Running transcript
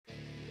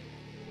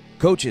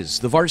Coaches,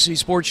 the Varsity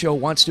Sports Show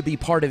wants to be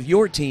part of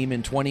your team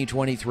in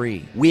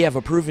 2023. We have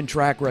a proven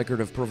track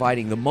record of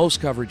providing the most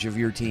coverage of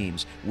your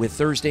teams with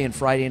Thursday and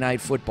Friday night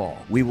football.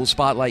 We will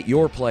spotlight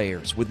your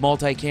players with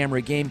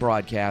multi-camera game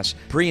broadcasts,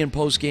 pre- and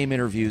post-game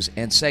interviews,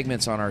 and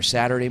segments on our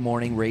Saturday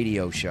morning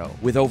radio show.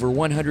 With over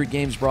 100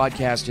 games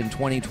broadcast in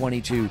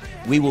 2022,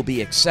 we will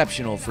be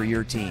exceptional for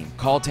your team.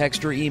 Call,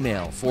 text, or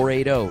email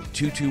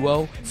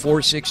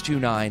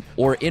 480-220-4629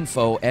 or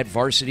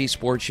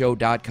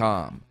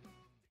info@varsitysportshow.com.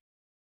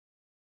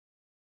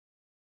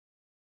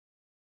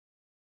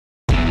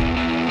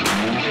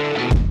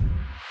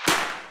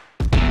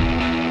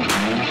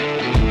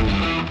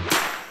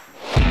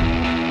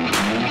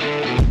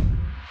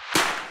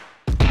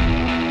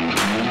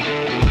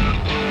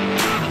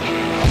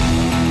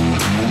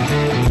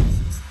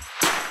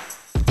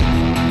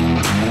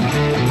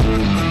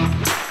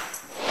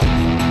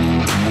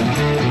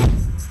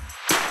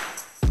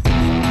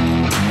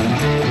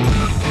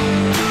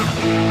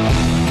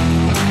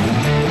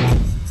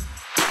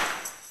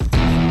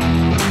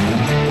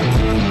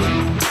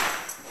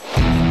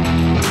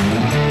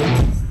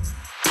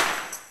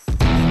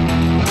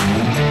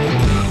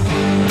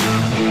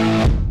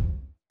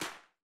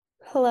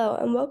 Hello,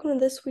 and welcome to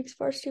this week's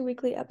Varsity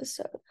Weekly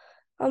episode.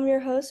 I'm your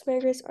host,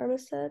 Mary Grace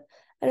Armistead,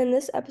 and in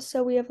this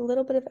episode we have a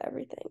little bit of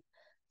everything,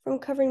 from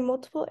covering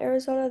multiple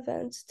Arizona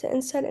events to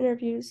inside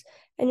interviews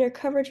and your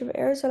coverage of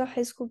Arizona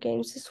high school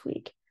games this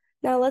week.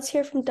 Now let's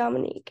hear from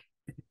Dominique.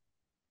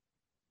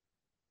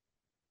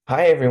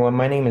 Hi, everyone.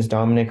 My name is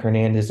Dominic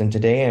Hernandez, and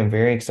today I'm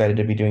very excited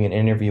to be doing an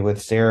interview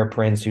with Sarah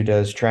Prince, who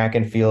does track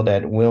and field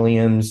at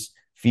Williams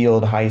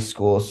Field High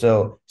School.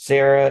 So,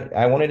 Sarah,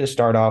 I wanted to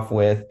start off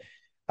with,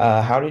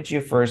 how did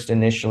you first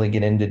initially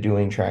get into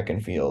doing track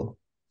and field?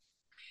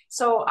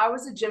 So I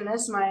was a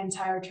gymnast my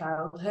entire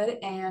childhood,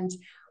 and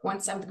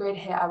once seventh grade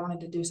hit, I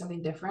wanted to do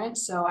something different.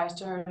 So I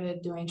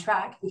started doing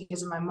track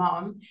because of my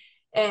mom.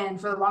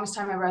 And for the longest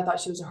time ever, I thought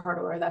she was a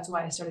hurdler. That's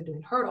why I started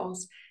doing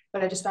hurdles.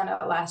 But I just found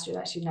out last year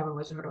that she never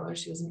was a hurdler.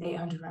 She was an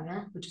 800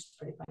 runner, which is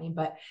pretty funny.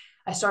 But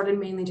I started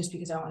mainly just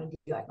because I wanted to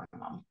be like my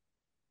mom.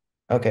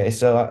 Okay,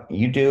 so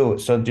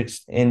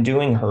just in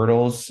doing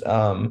hurdles,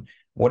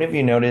 what have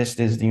you noticed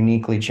is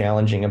uniquely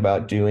challenging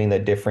about doing the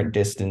different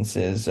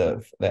distances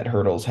of that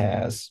hurdles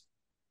has?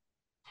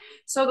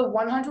 So the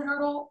 100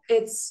 hurdle,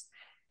 it's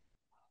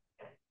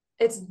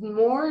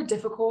more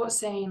difficult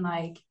saying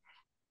like,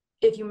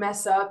 if you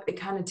mess up, it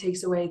kind of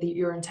takes away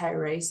your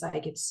entire race.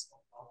 Like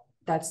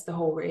that's the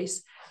whole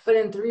race. But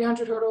in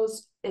 300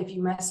 hurdles, if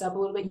you mess up a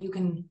little bit, you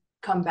can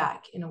come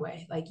back in a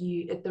way. Like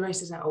the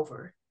race isn't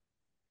over.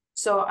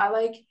 So I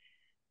like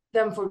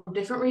them for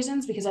different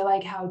reasons because I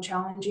like how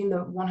challenging the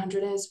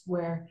 100 is,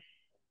 where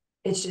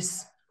it's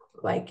just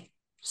like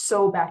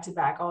so back to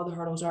back. All the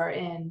hurdles are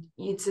in.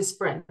 It's a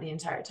sprint the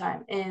entire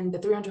time. And the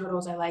 300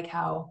 hurdles, I like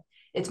how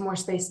it's more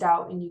spaced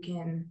out and you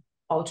can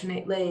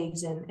alternate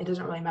legs, and it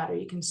doesn't really matter.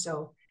 You can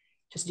still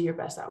just do your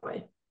best that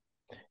way.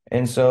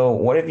 And so,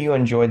 what have you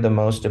enjoyed the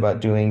most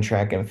about doing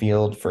track and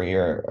field for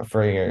your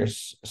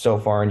so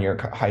far in your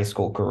high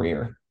school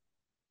career?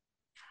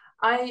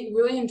 I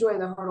really enjoy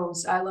the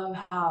hurdles. I love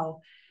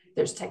how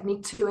there's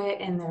technique to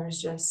it, and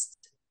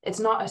it's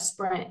not a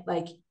sprint.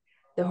 Like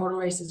the hurdle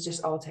race is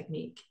just all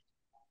technique.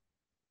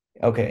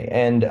 Okay,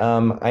 and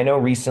I know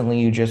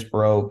recently you just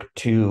broke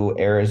 2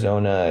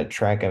 Arizona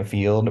track and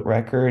field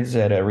records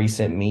at a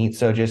recent meet.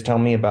 So just tell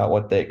me about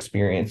what the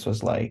experience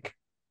was like.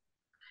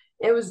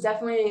 It was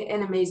definitely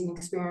an amazing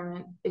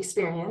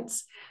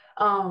experience.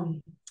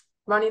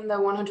 Running the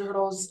 100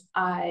 hurdles,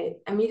 I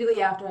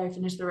immediately after I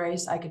finished the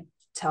race, I could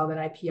tell that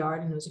I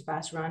PR'd and it was a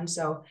fast run.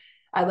 So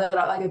I let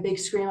out like a big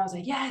scream. I was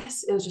like,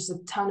 yes. It was just a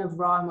ton of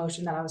raw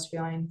emotion that I was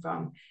feeling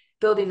from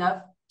building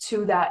up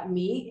to that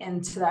meet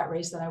and to that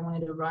race that I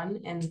wanted to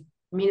run. And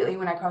immediately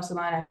when I crossed the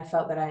line, I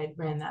felt that I had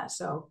ran that.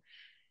 So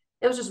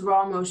it was just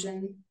raw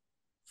emotion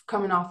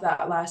coming off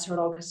that last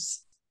hurdle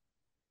because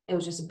it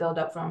was just a build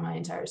up from my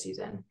entire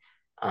season.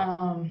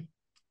 And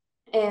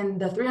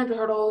the 300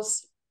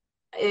 hurdles,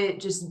 it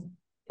just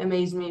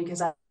amazed me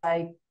because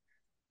I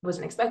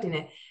wasn't expecting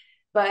it,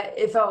 but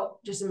it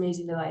felt just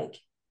amazing to like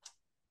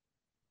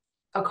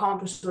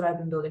accomplish what I've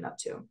been building up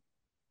to.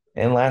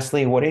 And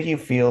lastly, what did you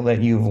feel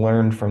that you've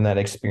learned from that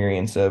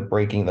experience of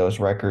breaking those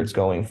records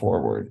going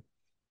forward?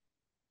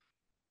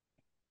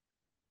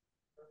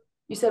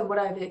 You said what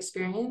I've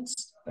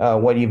experienced?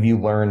 What have you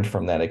learned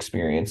from that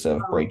experience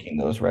of breaking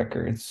those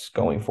records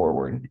going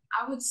forward?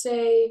 I would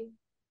say,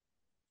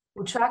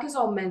 well, track is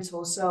all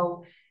mental.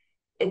 So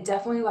it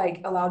definitely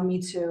like allowed me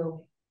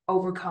to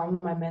overcome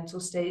my mental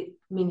state,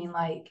 meaning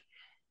like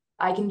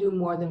I can do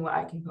more than what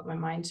I can put my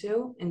mind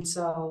to. And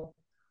so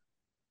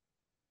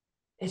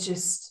it's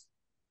just,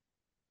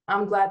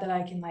 I'm glad that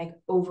I can like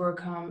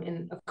overcome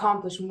and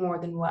accomplish more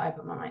than what I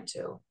put my mind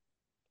to.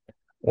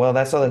 Well,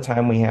 that's all the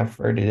time we have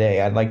for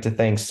today. I'd like to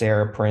thank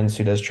Sarah Prince,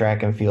 who does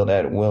track and field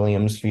at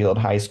Williams Field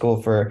High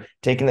School, for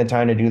taking the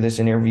time to do this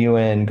interview,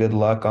 and good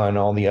luck on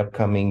all the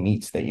upcoming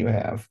meets that you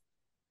have.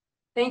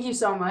 Thank you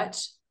so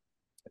much.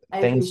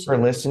 Thanks for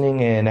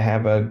listening, and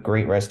have a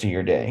great rest of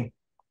your day.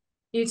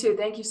 You too.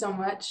 Thank you so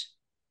much.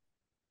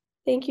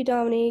 Thank you,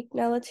 Dominique.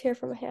 Now let's hear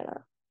from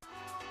Hannah.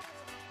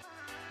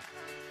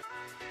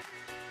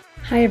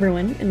 Hi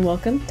everyone, and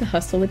welcome to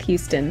Hustle with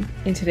Houston.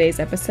 In today's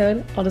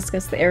episode, I'll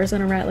discuss the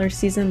Arizona Rattlers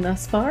season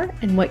thus far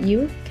and what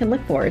you can look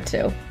forward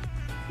to.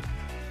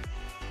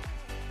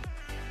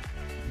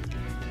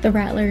 The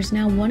Rattlers,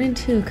 now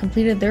 1-2,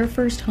 completed their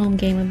first home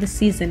game of the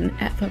season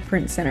at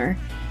Footprint Center.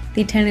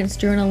 The attendance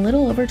drew in a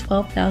little over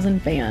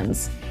 12,000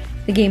 fans.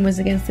 The game was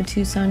against the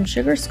Tucson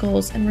Sugar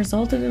Skulls and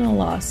resulted in a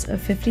loss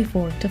of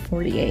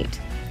 54-48.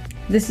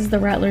 This is the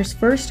Rattlers'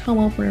 first home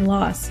opener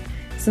loss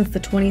since the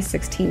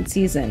 2016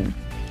 season.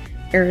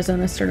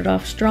 Arizona started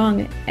off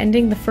strong,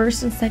 ending the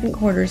first and second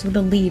quarters with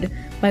a lead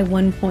by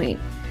 1 point.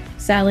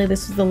 Sadly,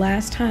 this was the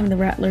last time the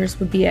Rattlers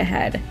would be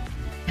ahead.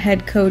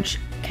 Head coach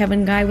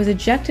Kevin Guy was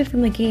ejected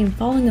from the game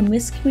following a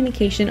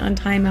miscommunication on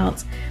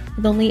timeouts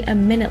with only a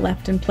minute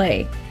left in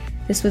play.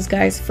 This was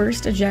Guy's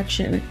first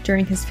ejection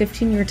during his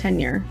 15-year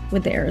tenure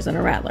with the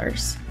Arizona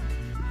Rattlers.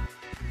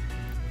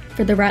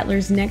 For the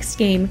Rattlers' next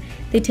game,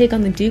 they take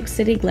on the Duke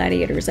City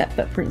Gladiators at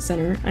Footprint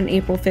Center on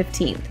April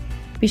 15th.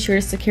 Be sure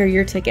to secure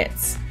your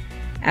tickets.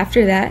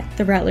 After that,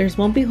 the Rattlers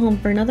won't be home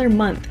for another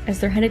month as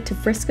they're headed to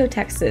Frisco,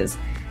 Texas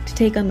to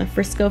take on the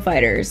Frisco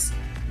Fighters.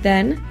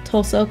 Then,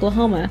 Tulsa,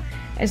 Oklahoma,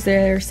 as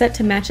they're set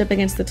to match up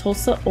against the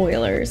Tulsa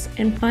Oilers.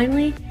 And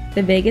finally,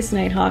 the Vegas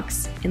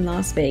Nighthawks in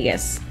Las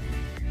Vegas.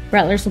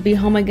 Rattlers will be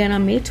home again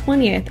on May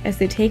 20th as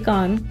they take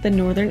on the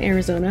Northern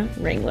Arizona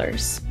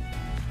Wranglers.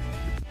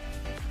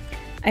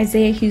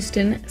 Isaiah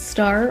Houston,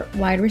 star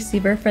wide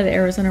receiver for the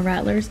Arizona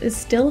Rattlers, is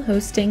still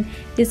hosting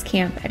his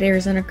camp at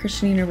Arizona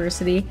Christian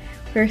University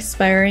for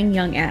aspiring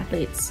young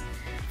athletes.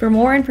 For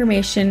more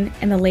information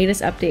and the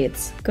latest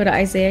updates, go to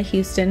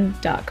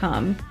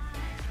isaiahhouston.com.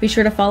 Be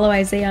sure to follow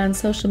Isaiah on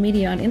social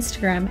media on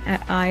Instagram at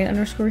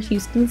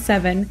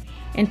 @I_Houston7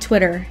 and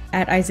Twitter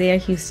at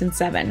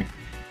IsaiahHouston7.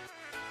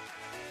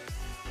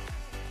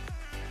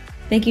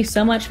 Thank you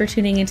so much for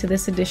tuning into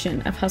this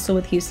edition of Hustle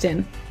with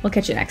Houston. We'll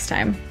catch you next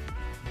time.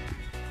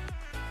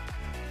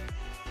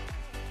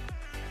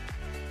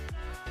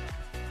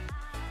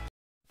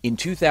 In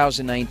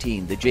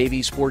 2019, the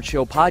JV Sports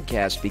Show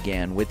podcast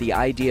began with the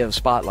idea of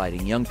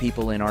spotlighting young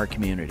people in our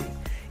community.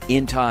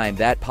 In time,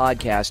 that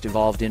podcast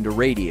evolved into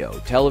radio,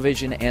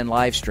 television, and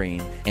live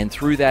stream, and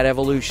through that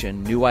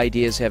evolution, new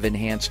ideas have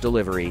enhanced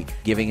delivery,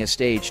 giving a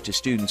stage to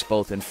students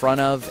both in front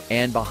of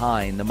and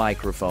behind the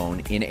microphone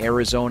in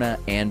Arizona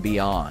and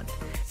beyond.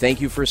 Thank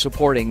you for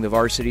supporting the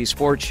Varsity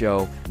Sports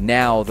Show,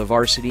 now the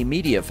Varsity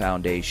Media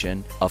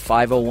Foundation, a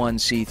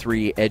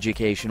 501c3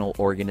 educational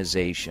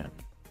organization.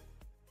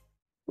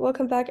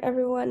 Welcome back,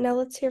 everyone. Now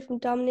let's hear from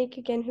Dominique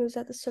again, who's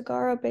at the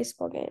Saguaro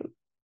baseball game.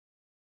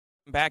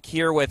 Back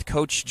here with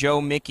Coach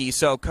Joe Mickey.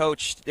 So,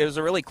 Coach, it was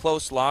a really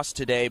close loss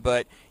today,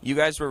 but you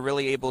guys were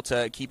really able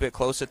to keep it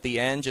close at the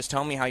end. Just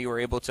tell me how you were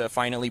able to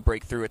finally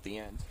break through at the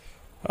end.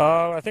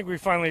 I think we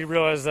finally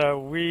realized that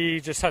we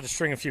just had to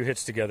string a few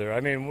hits together.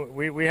 I mean,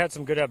 we had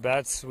some good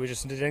at-bats. We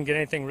just didn't get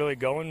anything really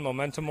going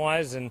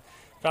momentum-wise and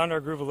found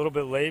our groove a little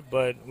bit late,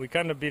 but we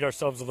kind of beat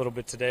ourselves a little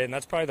bit today, and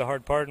that's probably the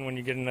hard part. And when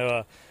you get into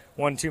a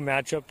 1-2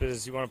 matchup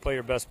is you want to play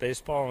your best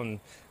baseball, and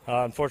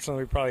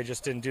unfortunately we probably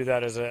just didn't do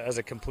that as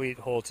a complete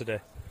whole today.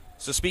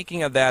 So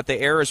speaking of that, the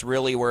errors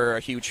really were a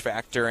huge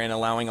factor in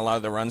allowing a lot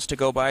of the runs to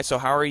go by. So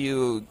how are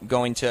you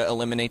going to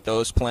eliminate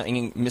those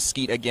playing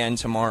Mesquite again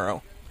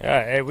tomorrow?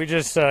 Yeah, hey, we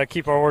just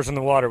keep our oars in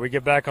the water. We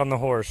get back on the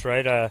horse,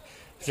 right?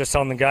 Just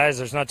telling the guys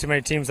there's not too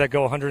many teams that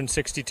go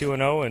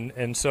 162-0,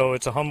 and so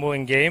it's a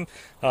humbling game,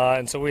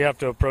 and so we have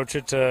to approach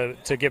it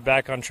to get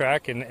back on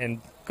track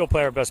and go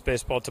play our best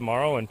baseball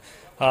tomorrow. And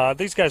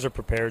these guys are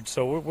prepared,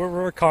 so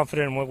we're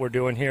confident in what we're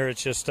doing here.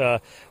 It's just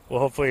we'll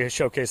hopefully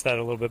showcase that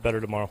a little bit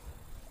better tomorrow.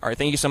 All right,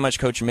 thank you so much,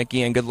 Coach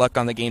Mickey, and good luck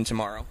on the game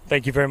tomorrow.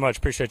 Thank you very much.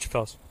 Appreciate you,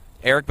 fellas.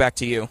 Eric, back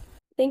to you.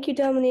 Thank you,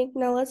 Dominique.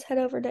 Now let's head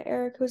over to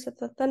Eric, who's at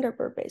the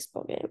Thunderbird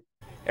baseball game.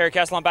 Eric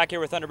Castellon back here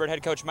with Thunderbird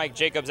head coach Mike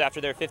Jacobs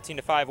after their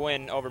 15-5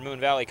 win over Moon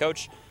Valley.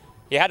 Coach,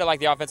 you had to like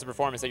the offensive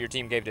performance that your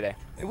team gave today.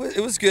 It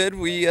was good.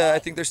 I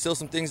think there's still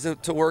some things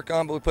to work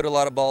on, but we put a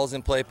lot of balls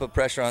in play, put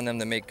pressure on them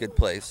to make good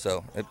plays,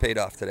 so it paid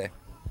off today.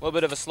 A little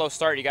bit of a slow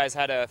start. You guys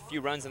had a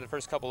few runs in the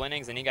first couple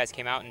innings, and you guys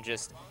came out and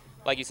just,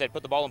 like you said,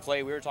 put the ball in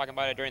play. We were talking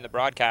about it during the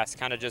broadcast,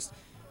 kind of just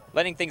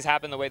letting things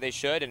happen the way they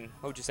should, and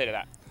what would you say to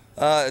that?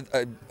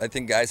 I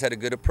think guys had a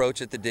good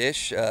approach at the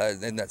dish.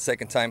 And that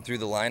second time through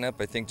the lineup,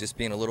 I think just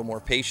being a little more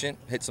patient,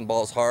 hit some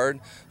balls hard.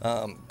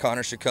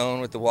 Connor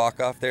Chacon with the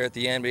walk-off there at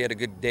the end, but he had a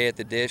good day at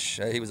the dish.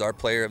 He was our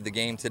player of the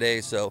game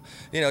today. So,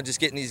 just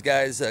getting these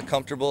guys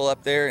comfortable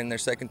up there, and their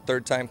second,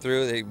 third time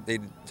through, they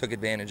took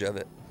advantage of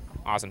it.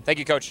 Awesome. Thank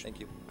you, Coach. Thank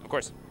you.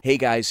 course. Hey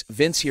guys,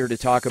 Vince here to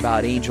talk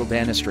about Angel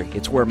Dentistry.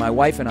 It's where my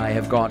wife and I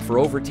have gone for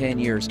over 10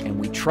 years, and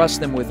we trust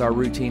them with our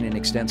routine and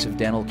extensive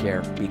dental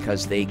care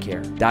because they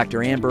care.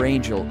 Dr. Amber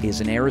Angel is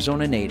an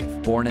Arizona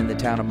native, born in the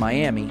town of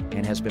Miami,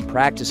 and has been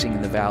practicing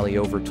in the Valley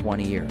over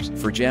 20 years.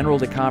 For general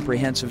to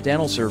comprehensive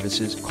dental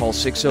services, call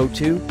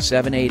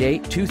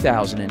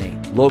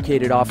 602-788-2008.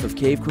 Located off of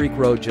Cave Creek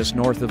Road just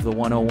north of the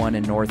 101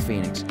 in North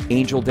Phoenix.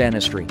 Angel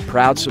Dentistry,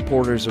 proud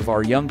supporters of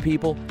our young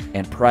people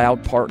and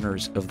proud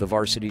partners of the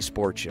Varsity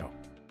Sports Show.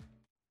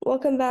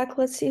 Welcome back.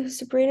 Let's see who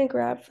Sabrina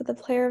grabbed for the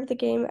player of the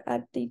game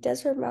at the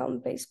Desert Mountain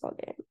baseball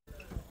game.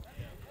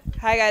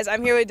 Hi guys,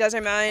 I'm here with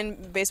Desert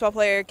Mountain baseball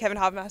player Kevin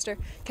Hofmaster.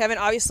 Kevin,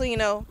 obviously,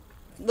 a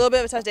little bit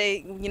of a tough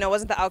day,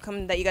 wasn't the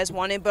outcome that you guys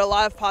wanted, but a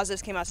lot of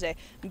positives came out today.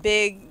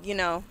 Big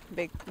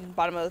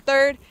bottom of the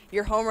third,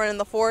 your home run in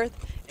the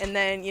fourth, and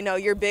then,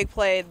 your big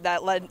play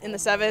that led in the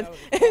seventh.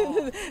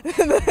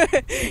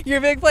 Your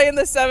big play in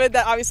the seventh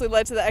that obviously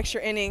led to the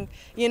extra inning.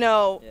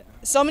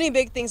 So many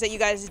big things that you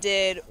guys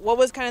did. What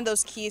was kind of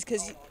those keys?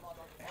 Because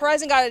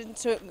Horizon got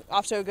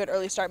off to a good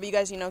early start, but you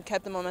guys,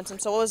 kept the momentum.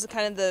 So what was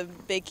kind of the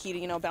big key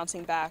to,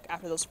 bouncing back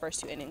after those first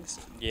two innings?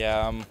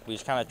 Yeah, we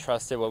just kind of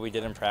trusted what we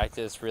did in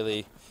practice,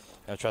 really,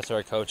 trusted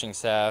our coaching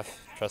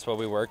staff, trust what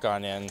we work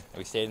on, and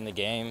we stayed in the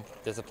game.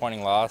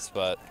 Disappointing loss,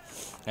 but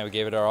we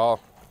gave it our all.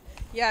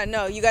 Yeah,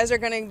 no, you guys are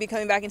going to be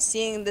coming back and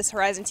seeing this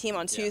Horizon team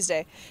on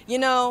Tuesday.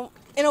 In a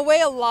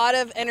way, a lot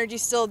of energy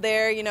still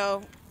there,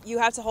 you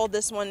have to hold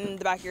this one in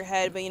the back of your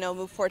head, but,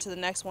 move forward to the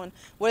next one.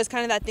 What is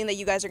kind of that thing that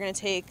you guys are going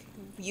to take,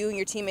 you and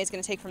your teammates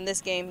going to take from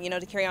this game,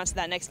 to carry on to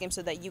that next game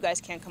so that you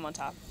guys can come on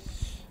top?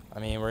 I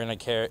mean, we're going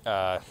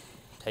to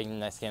take the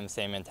next game the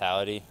same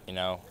mentality.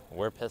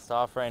 We're pissed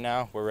off right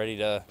now. We're ready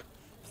to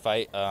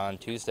fight on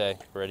Tuesday.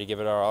 We're ready to give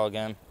it our all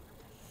again.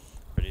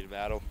 Ready to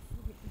battle.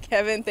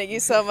 Kevin, thank you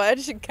so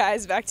much.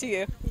 Guys, back to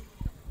you.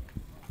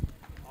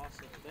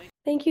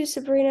 Thank you,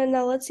 Sabrina.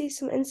 Now let's see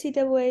some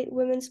NCAA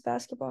women's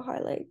basketball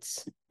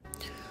highlights.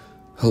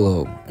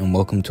 Hello, and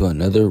welcome to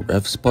another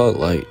Ref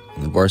Spotlight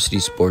on the Varsity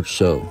Sports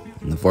Show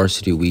and the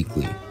Varsity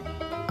Weekly.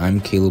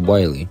 I'm Caleb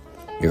Wiley,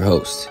 your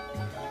host.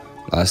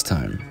 Last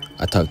time,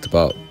 I talked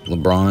about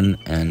LeBron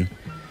and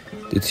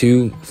the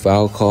two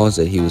foul calls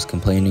that he was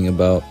complaining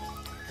about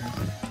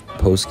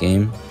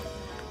post-game.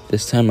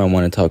 This time, I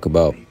want to talk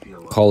about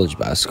college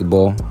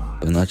basketball,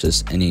 but not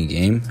just any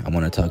game. I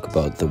want to talk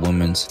about the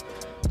women's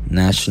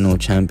national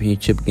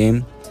championship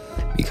game,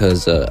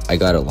 because I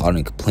got a lot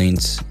of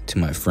complaints to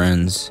my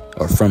friends,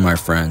 or from my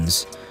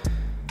friends,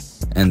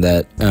 and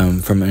that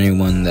from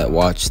anyone that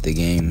watched the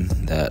game,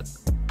 that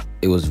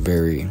it was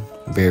very,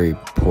 very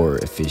poor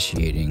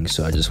officiating.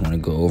 So I just want to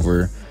go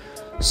over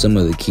some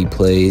of the key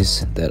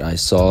plays that I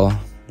saw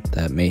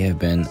that may have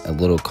been a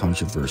little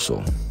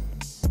controversial.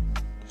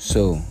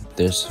 So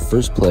this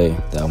first play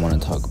that I want to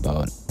talk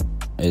about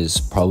is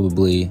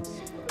probably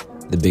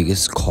the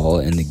biggest call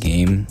in the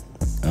game.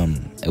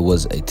 It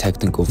was a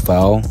technical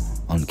foul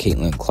on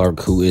Caitlin Clark,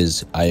 who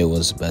is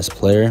Iowa's best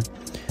player.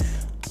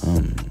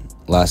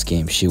 Last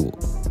game, she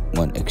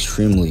went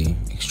extremely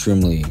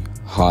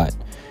hot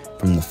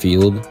from the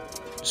field,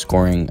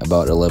 scoring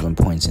about 11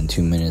 points in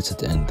 2 minutes at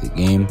the end of the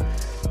game.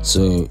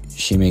 So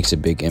she makes a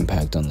big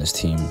impact on this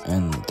team.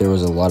 And there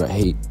was a lot of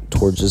hate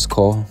towards this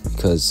call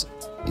because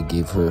it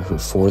gave her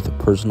fourth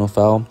personal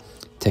foul.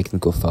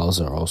 Technical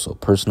fouls are also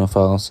personal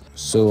fouls.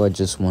 So I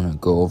just want to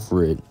go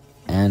over it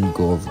and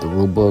go over the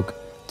rule book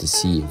to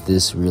see if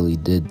this really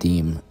did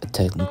deem a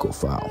technical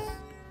foul.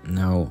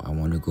 Now I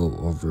want to go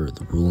over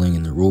the ruling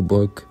in the rule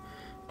book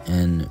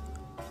and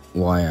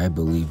why I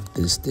believe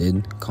this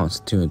did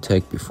constitute a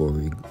tech before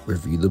we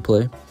review the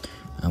play.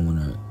 I want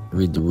to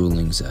read the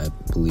rulings that I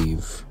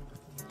believe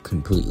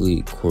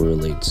completely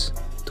correlates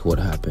to what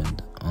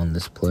happened on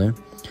this play.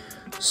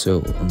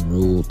 So in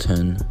Rule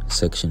 10,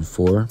 Section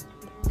 4,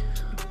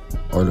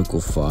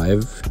 Article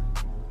 5,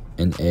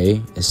 in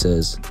A, it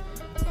says,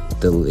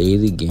 delay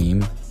the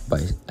game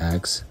by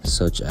acts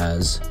such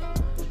as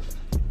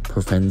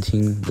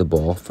preventing the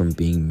ball from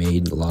being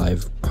made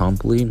live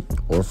promptly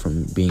or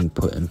from being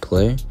put in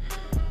play.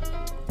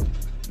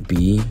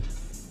 B,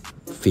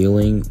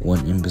 failing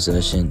when in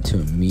possession to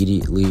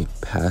immediately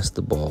pass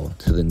the ball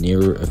to the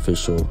nearer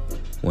official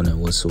when a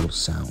whistle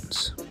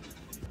sounds.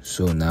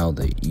 So now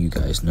that you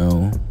guys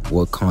know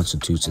what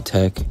constitutes a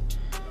tech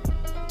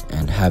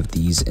and have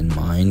these in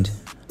mind,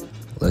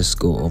 let's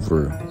go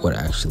over what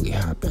actually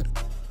happened.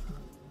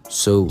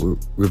 So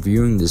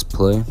reviewing this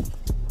play,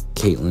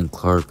 Caitlin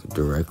Clark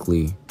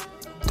directly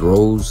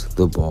throws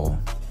the ball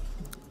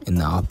in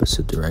the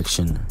opposite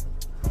direction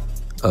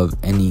of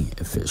any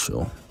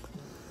official.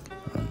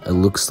 It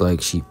looks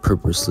like she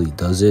purposely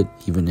does it.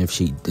 Even if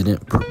she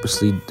didn't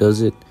purposely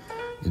does it,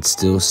 it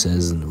still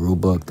says in the rule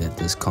book that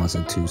this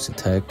constitutes a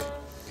tech.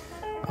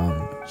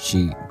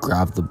 She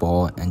grabbed the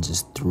ball and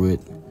just threw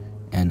it,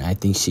 and I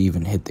think she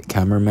even hit the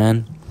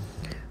cameraman.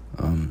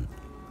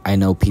 I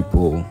know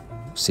people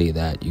say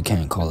that you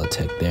can't call a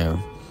tech there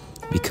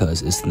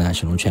because it's the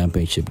national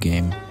championship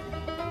game,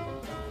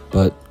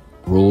 but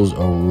rules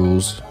are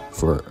rules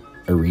for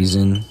a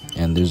reason,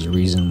 and there's a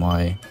reason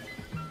why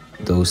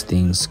those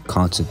things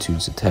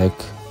constitutes a tech.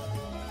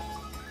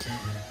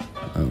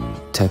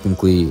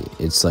 Technically,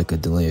 it's like a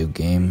delay of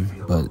game,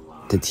 but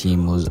the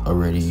team was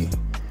already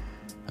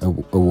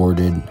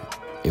awarded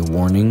a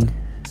warning,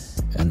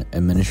 an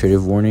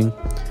administrative warning.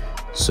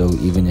 So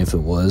even if it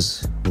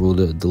was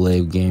ruled a delay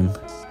of game,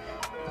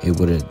 it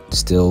would have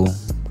still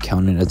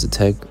counted as a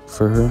tech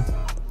for her.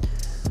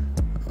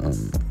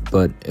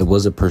 But it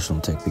was a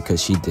personal tech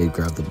because she did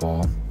grab the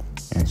ball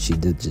and she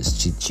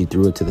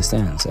threw it to the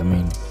stands. I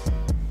mean,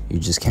 you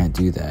just can't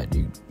do that.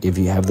 If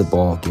you have the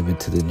ball, give it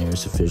to the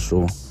nearest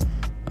official.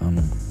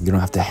 You don't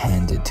have to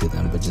hand it to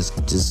them, but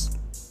just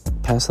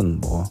pass them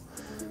the ball.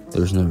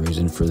 There's no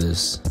reason for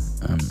this.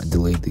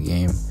 Delayed the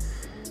game,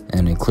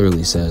 and it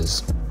clearly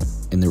says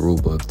in the rule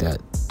book that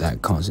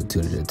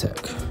constituted a tech.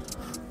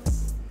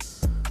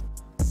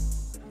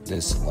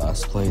 This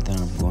last play that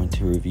I'm going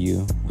to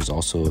review was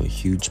also a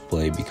huge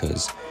play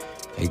because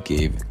it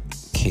gave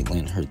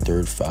Caitlin her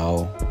third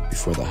foul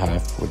before the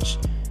half, which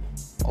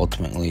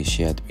ultimately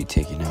she had to be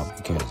taken out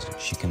because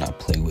she cannot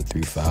play with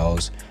 3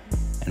 fouls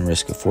and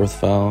risk a 4th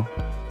foul.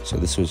 So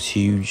this was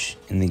huge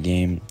in the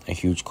game, a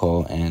huge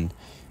call, and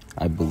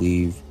I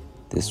believe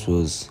this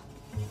was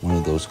one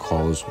of those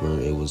calls where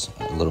it was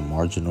a little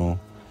marginal.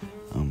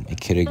 It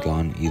could have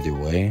gone either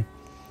way,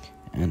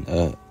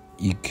 and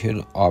you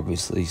could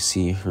obviously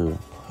see her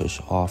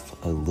push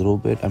off a little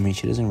bit. I mean,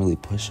 she doesn't really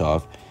push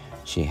off.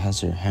 She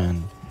has her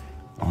hand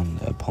on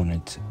the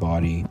opponent's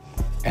body,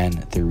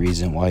 and the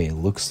reason why it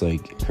looks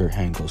like her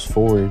hand goes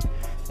forward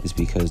is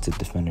because the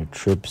defender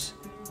trips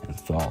and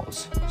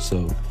falls.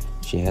 So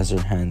she has her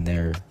hand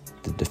there,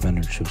 the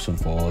defender trips and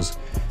falls,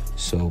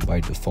 so by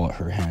default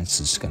her hand's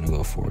just gonna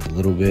go forward a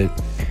little bit.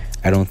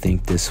 I don't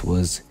think this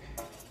was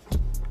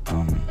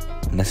a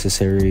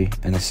necessary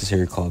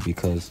call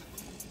because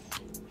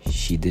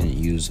she didn't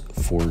use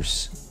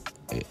force.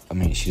 I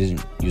mean, she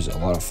didn't use a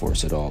lot of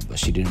force at all, but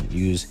she didn't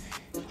use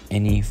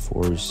any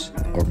force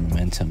or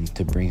momentum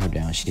to bring her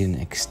down. She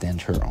didn't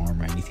extend her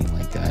arm or anything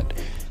like that,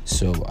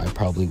 so I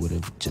probably would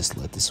have just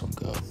let this one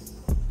go.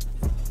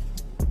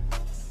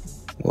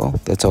 Well,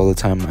 that's all the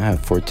time I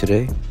have for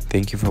today.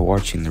 Thank you for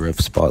watching the Ref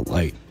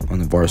Spotlight on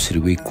the Varsity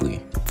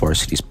Weekly,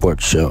 Varsity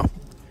Sports Show.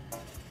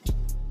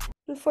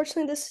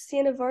 Unfortunately, this is the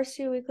end of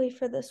Varsity Weekly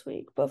for this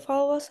week, but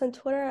follow us on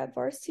Twitter at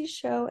Varsity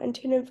Show and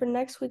tune in for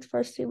next week's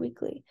Varsity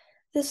Weekly.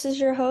 This is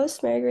your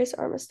host, Mary Grace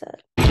Armistead.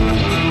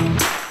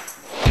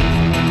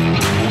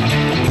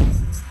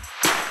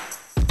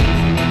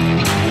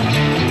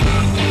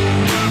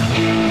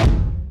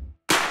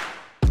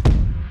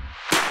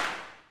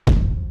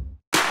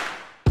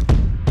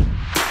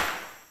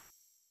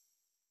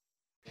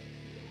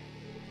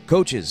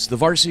 Coaches, the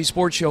Varsity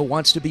Sports Show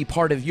wants to be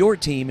part of your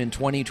team in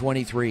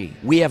 2023.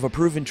 We have a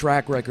proven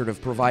track record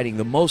of providing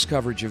the most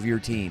coverage of your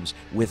teams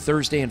with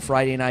Thursday and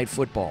Friday night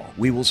football.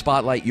 We will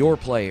spotlight your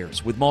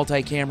players with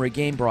multi-camera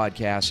game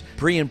broadcasts,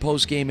 pre- and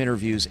post-game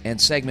interviews, and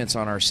segments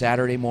on our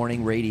Saturday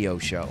morning radio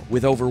show.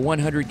 With over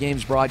 100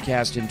 games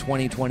broadcast in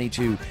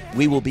 2022,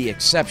 we will be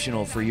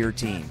exceptional for your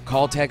team.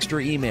 Call, text, or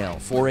email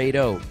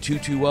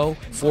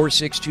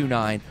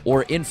 480-220-4629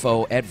 or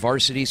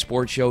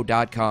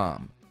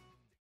info@varsitysportshow.com.